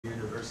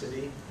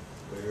University,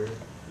 where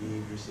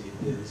he received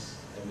his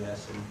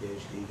MS and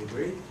PhD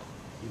degree.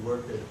 He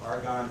worked at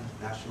Argonne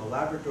National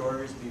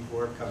Laboratories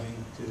before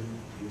coming to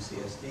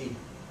UCSD,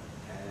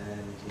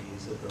 and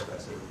he's a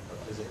professor of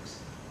physics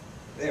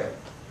there,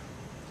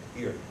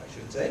 here, I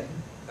should say.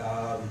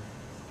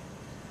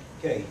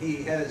 Okay,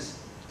 he has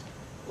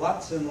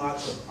lots and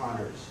lots of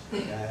honors,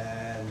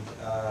 and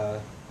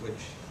which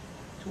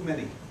too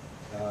many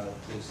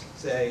to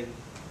say.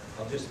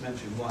 I'll just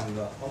mention one,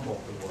 the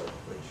Humboldt Award,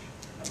 which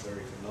I'm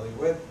very familiar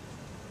with.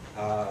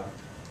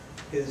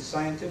 His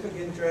scientific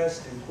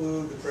interests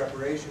include the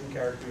preparation,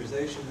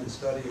 characterization, and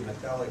study of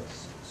metallic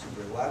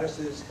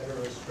superlattices,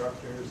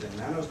 heterostructures, and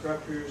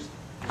nanostructures.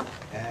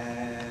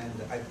 And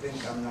I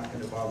think I'm not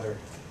going to bother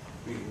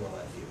reading all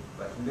that to you.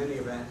 But in any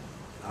event,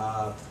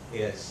 he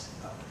has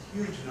a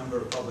huge number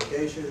of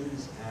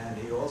publications, and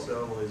he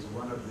also is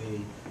one of the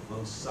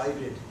most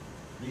cited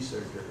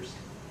researchers,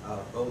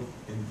 both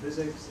in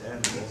physics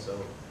and also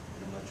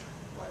in a much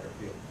wider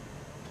field.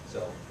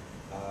 So,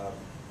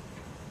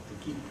 to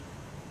keep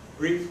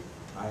brief,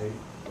 I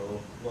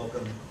will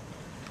welcome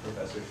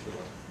Professor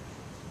Schuller.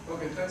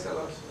 Okay, thanks a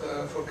lot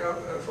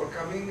for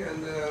coming.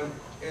 And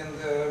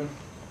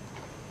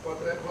what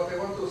I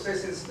want to say,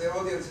 since the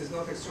audience is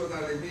not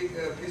extraordinarily big,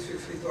 please feel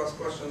free to ask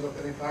questions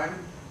at any time.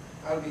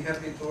 I'll be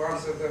happy to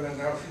answer them,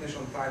 and I'll finish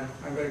on time.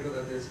 I'm very good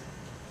at this,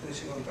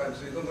 finishing on time.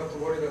 So you don't have to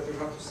worry that you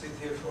have to sit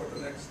here for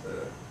the next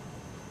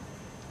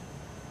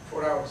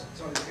 4 hours.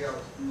 It's only 3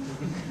 hours.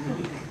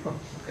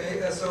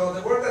 Okay, so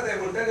the work that I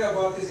will tell you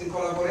about is in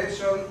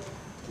collaboration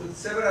with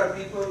several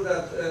people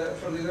that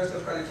from the University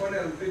of California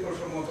and people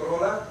from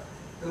Motorola.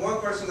 The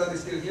one person that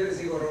is still here is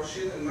Igor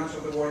Roshin, and much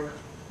of the work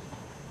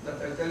that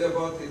I'll tell you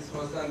about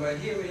was done by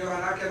him.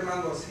 Johan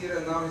Ackerman was here,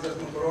 and now he's at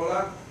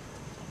Motorola.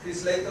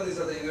 Chris Layton is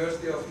at the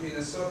University of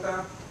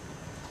Minnesota.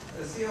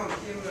 Sion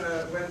Kim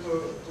went to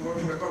work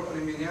for a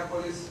company in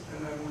Minneapolis,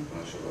 and I'm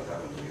not sure what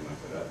happened to him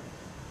after that.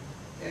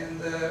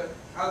 And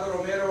Aldo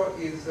Romero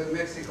is in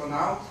Mexico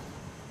now.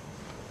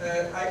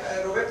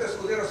 Roberto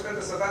Escudero spent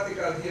a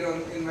sabbatical here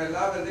in my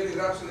lab, and David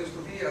Rapson used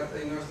to be at the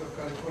University of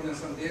California,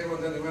 San Diego,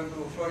 and then he went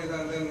to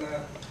Florida, and then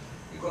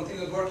he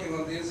continued working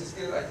on this. He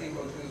still, I think,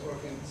 continues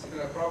working on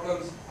similar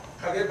problems.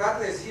 Javier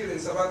Batle is here in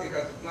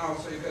sabbatical now,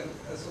 so you can.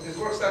 So this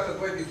work started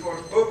way before.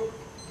 Oh,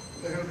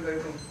 the hell did I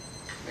do?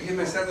 I give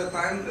myself the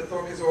time. The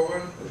talk is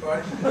over.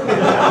 Goodbye.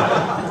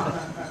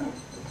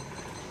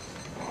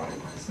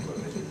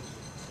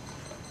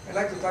 I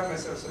like to time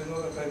myself, so I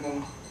know that I'm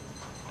on.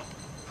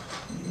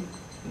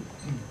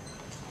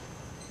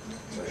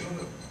 So I know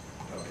that.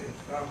 Okay,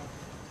 now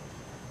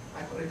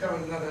I could recover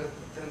another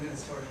 10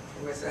 minutes for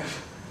myself.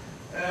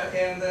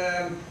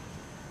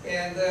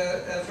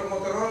 From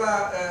Motorola,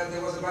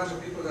 there was a bunch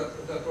of people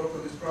that worked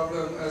on this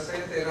problem.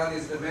 Sayed Tehran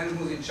is the man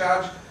who's in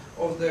charge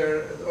of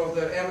their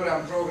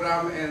MRAM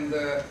program, and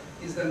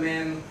is the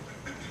man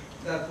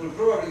that will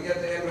probably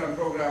get the MRAM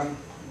program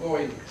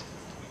going.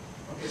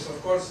 Okay, so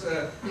of course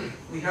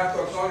we have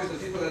to acknowledge the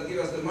people that give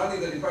us the money,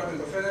 the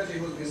Department of Energy,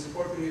 who's been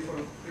supporting me for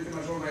pretty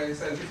much all my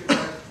scientific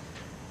life,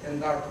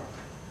 and DARPA.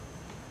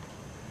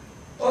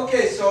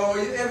 Okay, so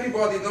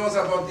everybody knows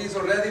about this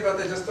already, but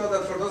I just thought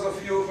that for those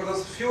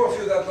few of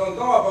you that don't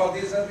know about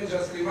this, let me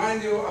just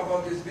remind you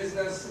about this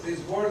business, this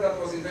word that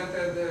was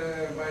invented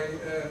by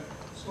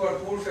Stuart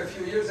Wolf a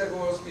few years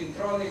ago.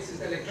 Spintronics is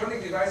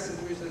electronic devices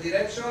in which the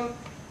direction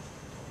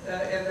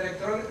and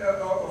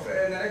of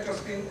an electron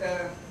spin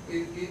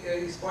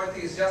is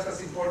pointing is just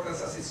as important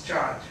as its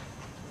charge.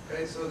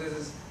 Okay, so this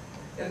is,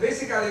 and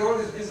basically all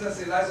this business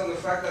relies on the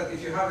fact that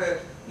if you have a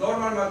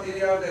normal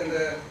material, then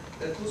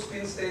the two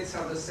spin states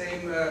have the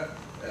same, they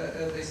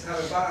have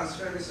a balanced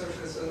Fermi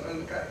surface.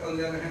 On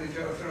the other hand, if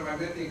you have a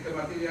ferromagnetic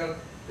material,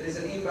 there is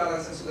an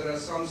imbalance, and so there are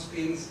some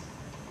spins,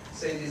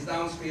 say these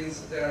down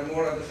spins, there are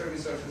more at the Fermi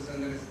surface than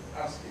there is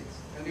up spins.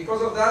 And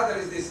because of that, there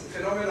is this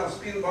phenomenon of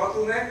spin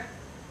bottleneck,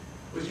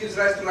 which gives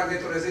rise to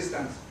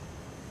magnetoresistance.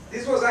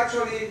 This was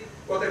actually,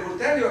 what I will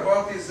tell you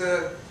about is,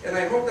 and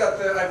I hope that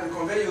I will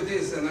convey you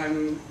this, and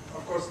I'm,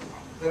 of course,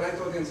 the right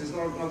audience is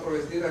not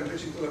always there, I'm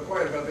preaching to the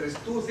choir, but there is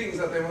two things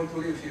that I want to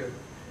leave here.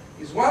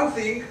 Is one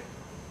thing,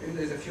 and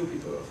there's a few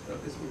people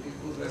that this will be a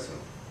good lesson.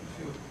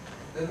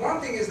 The one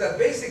thing is that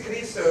basic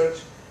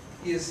research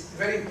is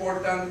very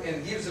important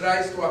and gives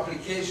rise to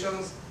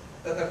applications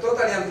that are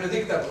totally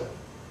unpredictable.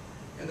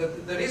 And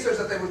the research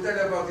that I will tell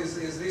you about is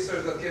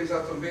research that comes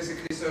out from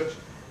basic research.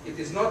 It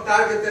is not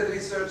targeted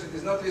research, it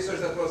is not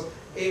research that was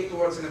aimed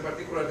towards in a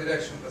particular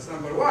direction. That's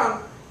number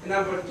one. And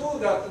number two,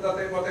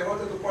 what I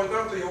wanted to point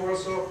out to you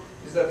also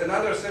is that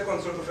another second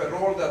sort of a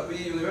role that we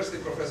university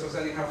professors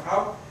anyhow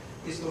have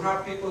is to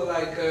have people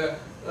like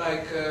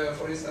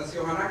for instance,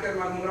 Johan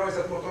Ackerman, who now is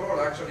at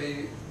Motorola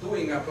actually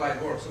doing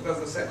applied work. So that's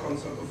the second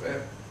sort of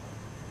a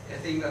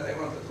thing that I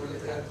wanted to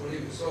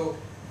leave you. So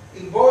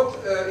in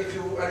both, if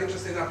you are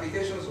interested in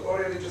applications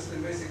or you're interested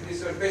in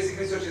basic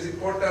research is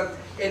important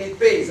and it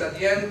pays. At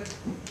the end,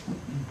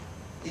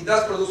 it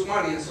does produce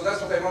money, and so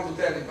that's what I want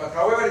to tell you. But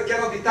however, it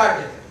cannot be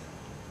targeted.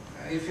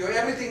 If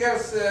everything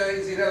else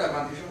is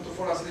irrelevant, if you want to to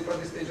fall asleep at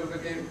this stage of the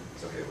game,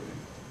 it's okay with me.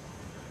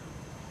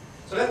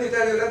 So let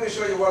me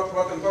show you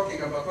what I'm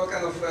talking about, what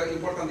kind of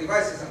important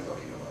devices I'm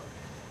talking about.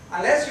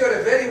 Unless you're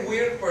a very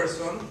weird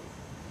person,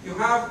 you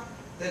have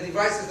the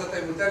devices that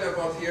I will tell you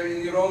about here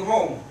in your own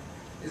home.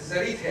 This is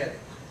a read head.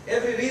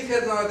 Every read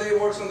head nowadays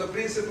works on the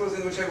principles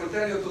in which I will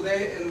tell you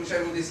today, and which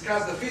I will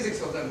discuss the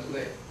physics of them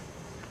today.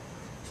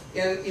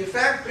 And in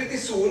fact, pretty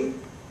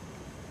soon,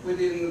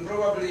 within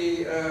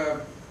probably a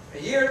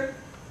year,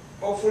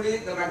 hopefully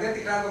the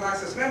magnetic random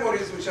access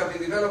memories which have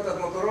been developed at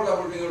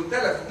Motorola will be in your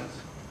telephones.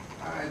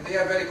 They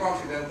are very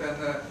confident,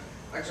 and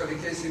actually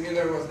Casey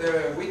Miller was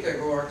there a week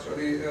ago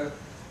actually,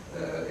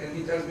 and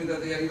he tells me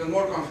that they are even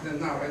more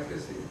confident now, right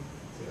Casey?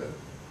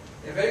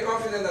 They're very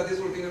confident that this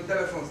will be in your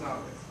telephones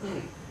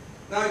nowadays.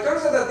 Now it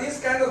turns out that these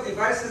kind of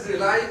devices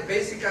rely,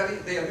 basically,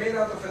 they are made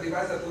out of a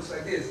device that looks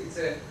like this. It's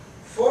a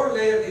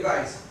 4-layer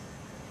device.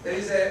 There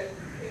is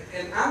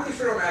an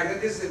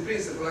antiferromagnet, this is in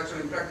principle,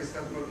 actually in practice it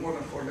has more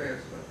than 4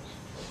 layers. But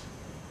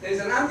there is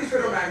an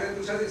antiferromagnet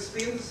which has its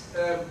spins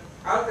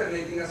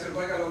alternating as you're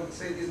going along,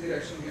 say, this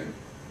direction here.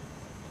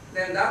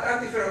 Then that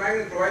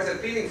antiferromagnet provides a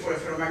pinning for a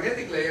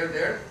ferromagnetic layer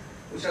there,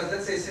 which has,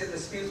 let's say, the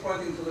spins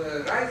pointing to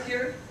the right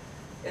here.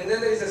 And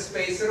then there is a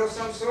spacer of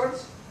some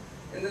sorts.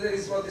 And then there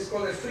is what is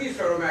called a free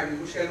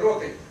ferromagnet, which can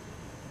rotate.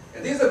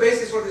 And this is the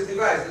basis for this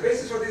device. The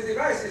basis for this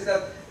device is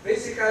that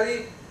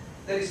basically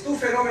there is 2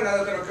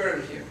 phenomena that are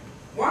occurring here.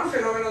 One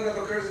phenomenon that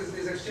occurs is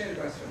this exchange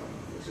bias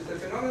phenomenon, which is the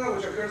phenomenon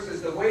which occurs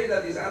is the way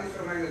that this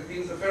antiferromagnet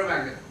pins the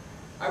ferromagnet.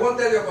 I won't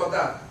tell you about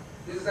that.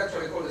 This is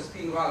actually called a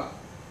spin valve.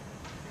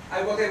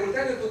 What I will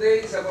tell you today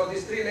is about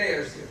these 3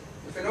 layers here.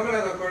 The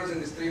phenomenon that occurs in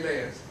these 3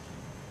 layers,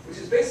 which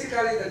is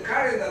basically the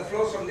current that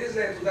flows from this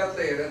layer to that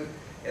layer.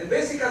 And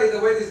basically the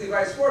way this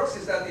device works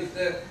is that if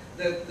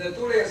the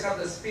 2 layers have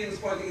the spins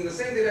pointing in the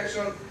same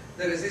direction,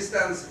 the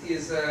resistance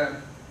is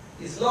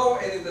low,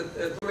 and if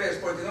the 2 layers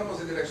point in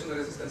opposite direction, the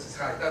resistance is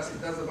high. That's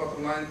it. That's the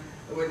bottom line,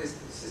 the way this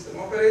system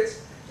operates.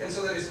 And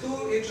so there is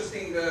 2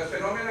 interesting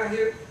phenomena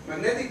here: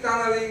 magnetic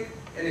tunneling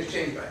and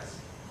exchange bias.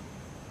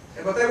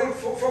 But I will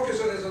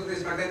focus on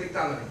this magnetic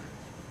tunneling.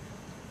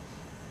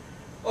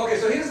 Okay,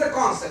 so here's the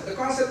concept. The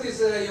concept is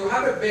you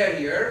have a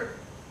barrier,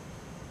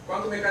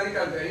 quantum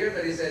mechanical barrier.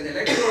 There is an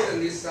electrode on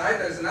this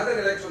side, there is another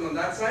electron on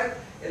that side,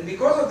 and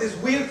because of this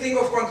weird thing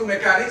of quantum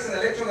mechanics, an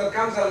electron that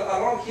comes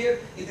along here,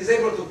 it is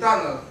able to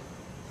tunnel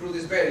through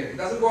this barrier. It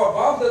doesn't go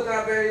above the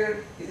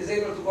barrier, it is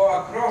able to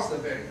go across the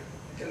barrier.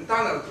 It can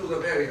tunnel through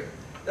the barrier.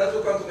 That's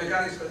what quantum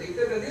mechanics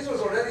predicted, and this was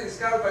already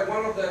discovered by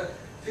one of the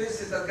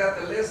physicists that got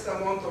the least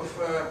amount of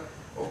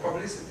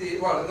publicity,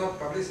 well, not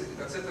publicity,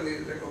 but certainly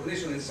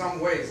recognition in some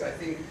ways. I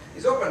think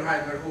is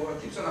Oppenheimer, who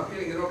keeps on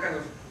appearing in all kinds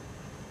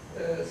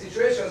of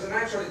situations, and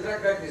actually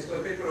track back this to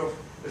a paper of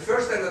the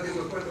first time that this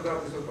was pointed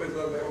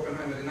out by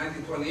Oppenheimer in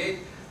 1928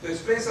 to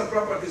explain some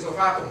properties of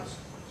atoms.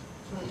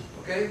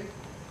 Okay?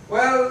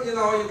 Well, you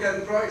know, you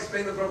can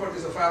explain the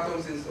properties of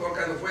atoms in all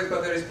kinds of ways,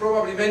 but there is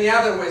probably many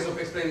other ways of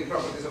explaining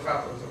properties of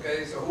atoms.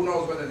 Okay? So who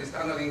knows whether this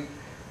tunneling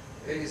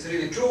is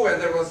really true,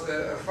 and there was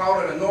a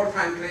Fowler and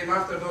Nordheim claim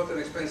after that and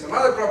explained some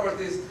other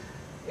properties.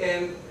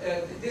 And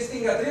this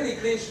thing got really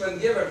clinched when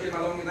Geber came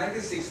along in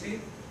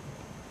 1960.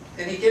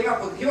 And he came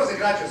up with, he was a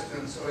graduate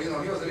student, so you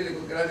know, he was a really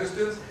good graduate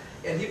student,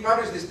 and he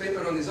published this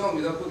paper on his own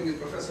without putting his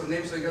professor's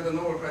name, so he got the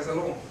Nobel Prize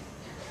alone.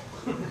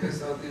 Okay,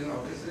 so, you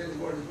know, this really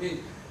worried me.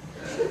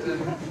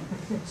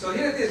 So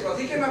here it is, but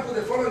he came up with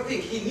the following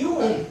thing. He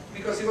knew,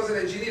 because he was an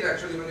engineer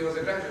actually when he was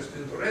a graduate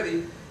student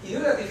already, he knew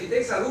that if he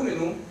takes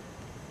aluminum,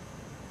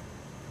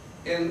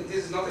 and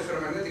this is not a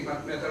ferromagnetic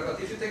metal, but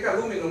if you take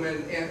aluminum,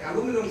 and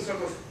aluminum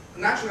sort of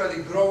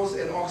naturally grows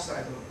an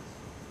oxide on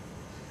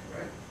it,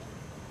 right?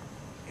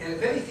 And a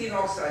very thin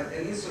oxide,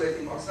 an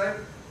insulating oxide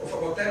of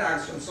about 10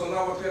 angstroms. So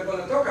now what we are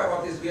going to talk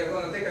about is we are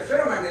going to take a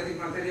ferromagnetic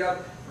material,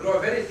 grow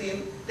a very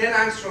thin 10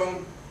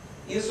 angstrom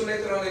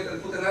insulator on it,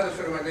 and put another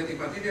ferromagnetic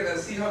material and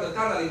see how the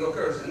tunneling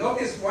occurs. And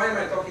notice why am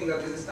I talking that this is